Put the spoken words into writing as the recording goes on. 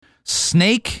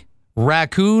Snake,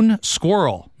 raccoon,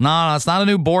 squirrel. No, that's not a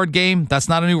new board game. That's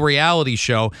not a new reality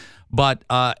show. But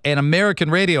an American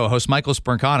radio host, Michael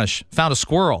Sperkanish, found a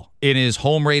squirrel in his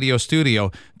home radio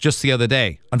studio just the other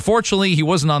day. Unfortunately, he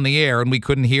wasn't on the air, and we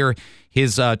couldn't hear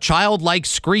his childlike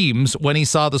screams when he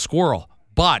saw the squirrel.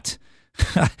 But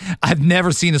I've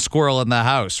never seen a squirrel in the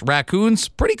house. Raccoons,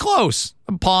 pretty close.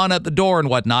 A pawing at the door and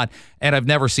whatnot, and I've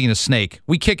never seen a snake.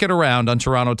 We kick it around on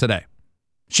Toronto Today.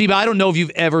 Sheba, I don't know if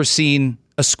you've ever seen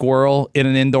a squirrel in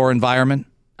an indoor environment.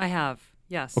 I have,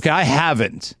 yes. Okay, I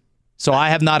haven't. So I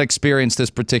have not experienced this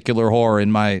particular horror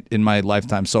in my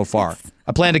lifetime so far.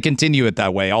 I plan to continue it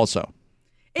that way also.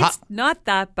 It's not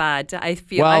that bad, I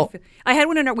feel. Well,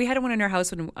 we had one in our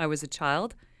house when I was a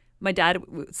child. My dad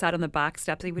sat on the back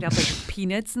steps. He would have like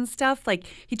peanuts and stuff. Like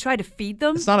he tried to feed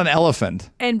them. It's not an elephant.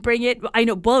 And bring it. I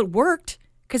know, well, it worked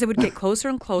because it would get closer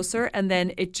and closer, and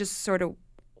then it just sort of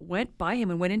went by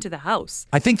him and went into the house.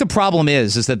 I think the problem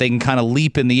is that they can kind of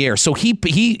leap in the air. So he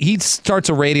starts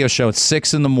a radio show at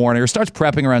 6 in the morning, or starts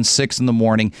prepping around 6 in the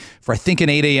morning for, I think, an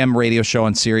 8 a.m. radio show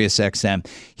on Sirius XM.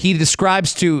 He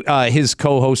describes to his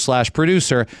co-host /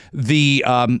 producer the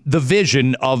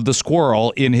vision of the squirrel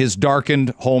in his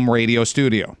darkened home radio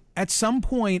studio. At some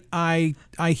point, I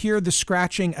hear the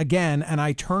scratching again, and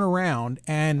I turn around,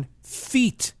 and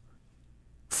feet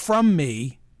from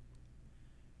me,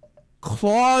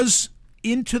 claws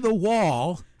into the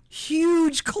wall,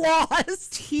 huge claws,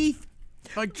 teeth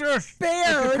like just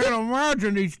bared. You can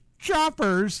imagine these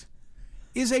choppers.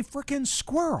 Is a freaking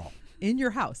squirrel in your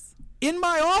house, in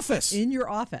my office, in your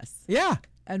office. Yeah.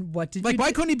 And what did like? You Why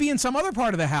do? couldn't he be in some other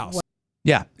part of the house?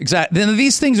 Yeah, exactly. Then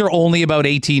these things are only about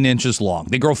 18 inches long.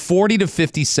 They grow 40 to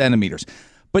 50 centimeters.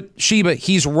 But Sheba,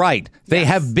 he's right. They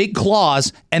have big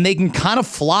claws, and they can kind of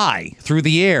fly through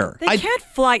the air. They can't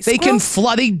fly. They can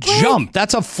fly. They jump.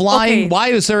 That's a flying. Okay. Why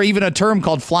is there even a term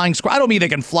called flying squirrel? I don't mean they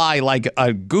can fly like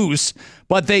a goose,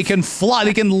 but they can fly.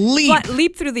 They can leap.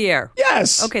 Leap through the air.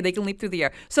 Yes. Okay, they can leap through the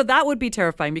air. So that would be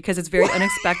terrifying because it's very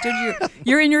unexpected.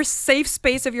 You're in your safe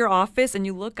space of your office, and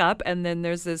you look up, and then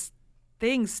there's this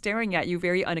thing staring at you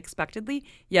very unexpectedly.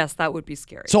 Yes, that would be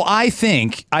scary. So I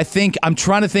think I'm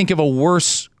trying to think of a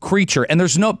worse creature, and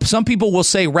some people will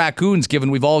say raccoons,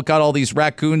 given we've all got all these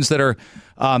raccoons that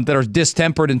are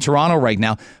distempered in Toronto right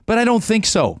now, but I don't think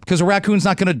so, because a raccoon's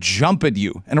not going to jump at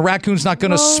you, and a raccoon's not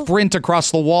going to sprint across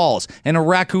the walls, and a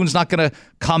raccoon's not going to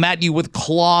come at you with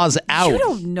claws out. You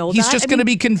don't know He's that. just going to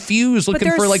be confused looking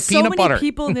for like peanut butter. But there are so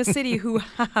many people in this city who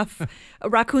have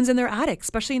raccoons in their attic,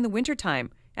 especially in the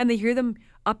wintertime. And they hear them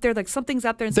up there, like something's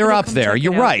up there. And they're up there.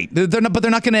 You're right. They're not, but they're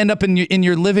not going to end up in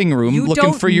your living room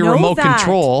looking for your remote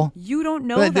control. You don't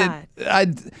know that.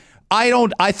 I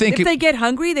don't. I think if they get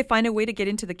hungry, they find a way to get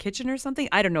into the kitchen or something.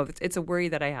 I don't know. It's a worry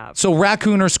that I have. So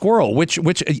raccoon or squirrel? Which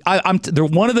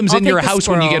one of them's in your house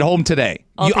when you get home today.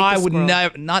 I would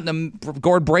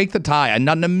Gord, break the tie.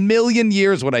 Not in a million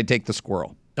years would I take the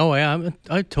squirrel. Oh yeah,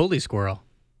 I'm totally squirrel.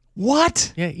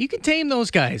 What? Yeah, you can tame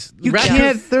those guys. You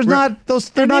can't. They're not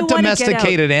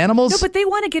domesticated animals. No, but they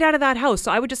want to get out of that house.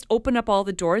 So I would just open up all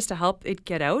the doors to help it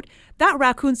get out. That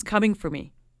raccoon's coming for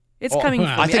me. It's coming for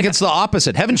me. I think it's the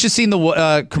opposite. Haven't you seen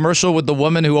the commercial with the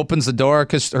woman who opens the door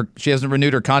because she hasn't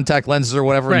renewed her contact lenses or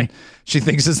whatever, and she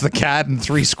thinks it's the cat, and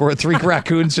three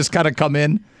raccoons just kind of come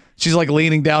in. She's like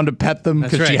leaning down to pet them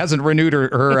because she hasn't renewed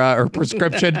her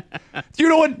prescription. You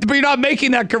know what? But you're not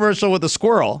making that commercial with a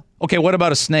squirrel. Okay, what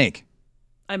about a snake?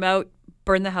 I'm out.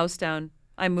 Burn the house down.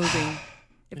 I'm moving.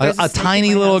 A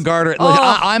tiny little garter. Look,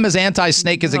 I'm as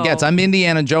anti-snake as it gets. I'm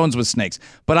Indiana Jones with snakes.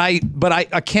 But I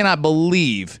cannot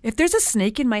believe. If there's a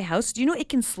snake in my house, do you know it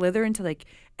can slither into like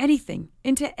anything?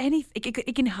 Into anything.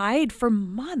 It can hide for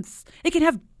months. It can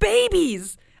have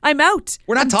babies. I'm out.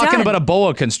 We're not talking about a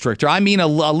boa constrictor. I mean a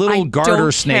little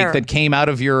garter snake that came out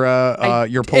of your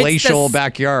palatial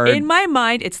backyard. In my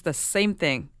mind, it's the same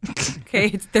thing.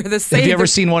 Okay, they're the same. Have you ever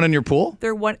seen one in your pool?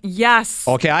 They're one. Yes.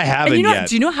 Okay, I haven't yet.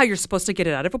 Do you know how you're supposed to get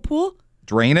it out of a pool?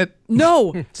 Drain it?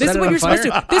 No. This is what you're supposed to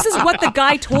do. This is what the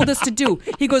guy told us to do.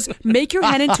 He goes, make your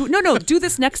hand into... No, do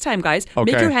this next time, guys.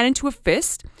 Okay. Make your hand into a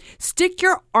fist. Stick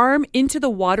your arm into the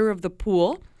water of the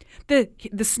pool.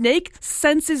 The snake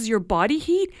senses your body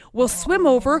heat, will swim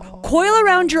over, coil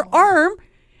around your arm,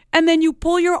 and then you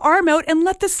pull your arm out and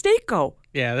let the snake go.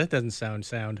 Yeah, that doesn't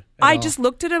sound I just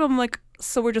looked at him. I'm like,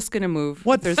 so we're just going to move.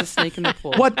 What? There's a snake in the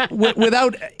pool.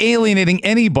 Without alienating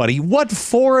anybody, what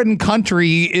foreign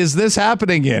country is this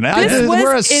happening in?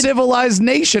 We're a civilized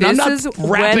nation. I'm not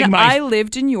wrapping I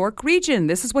lived in York Region.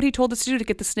 This is what he told us to do to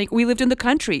get the snake. We lived in the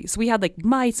country. So we had like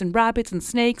mice and rabbits and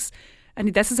snakes.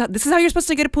 And this is how you're supposed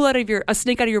to get a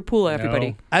snake out of your pool,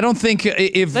 everybody. I don't think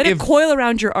if Let it coil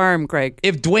around your arm, Greg.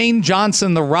 if Dwayne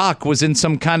Johnson, The Rock, was in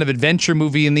some kind of adventure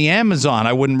movie in the Amazon,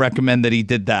 I wouldn't recommend that he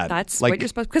did that. That's like, what you're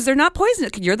supposed, because they're not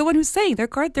poisonous. You're the one who's saying they're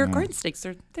garden snakes.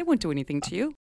 They won't do anything to you.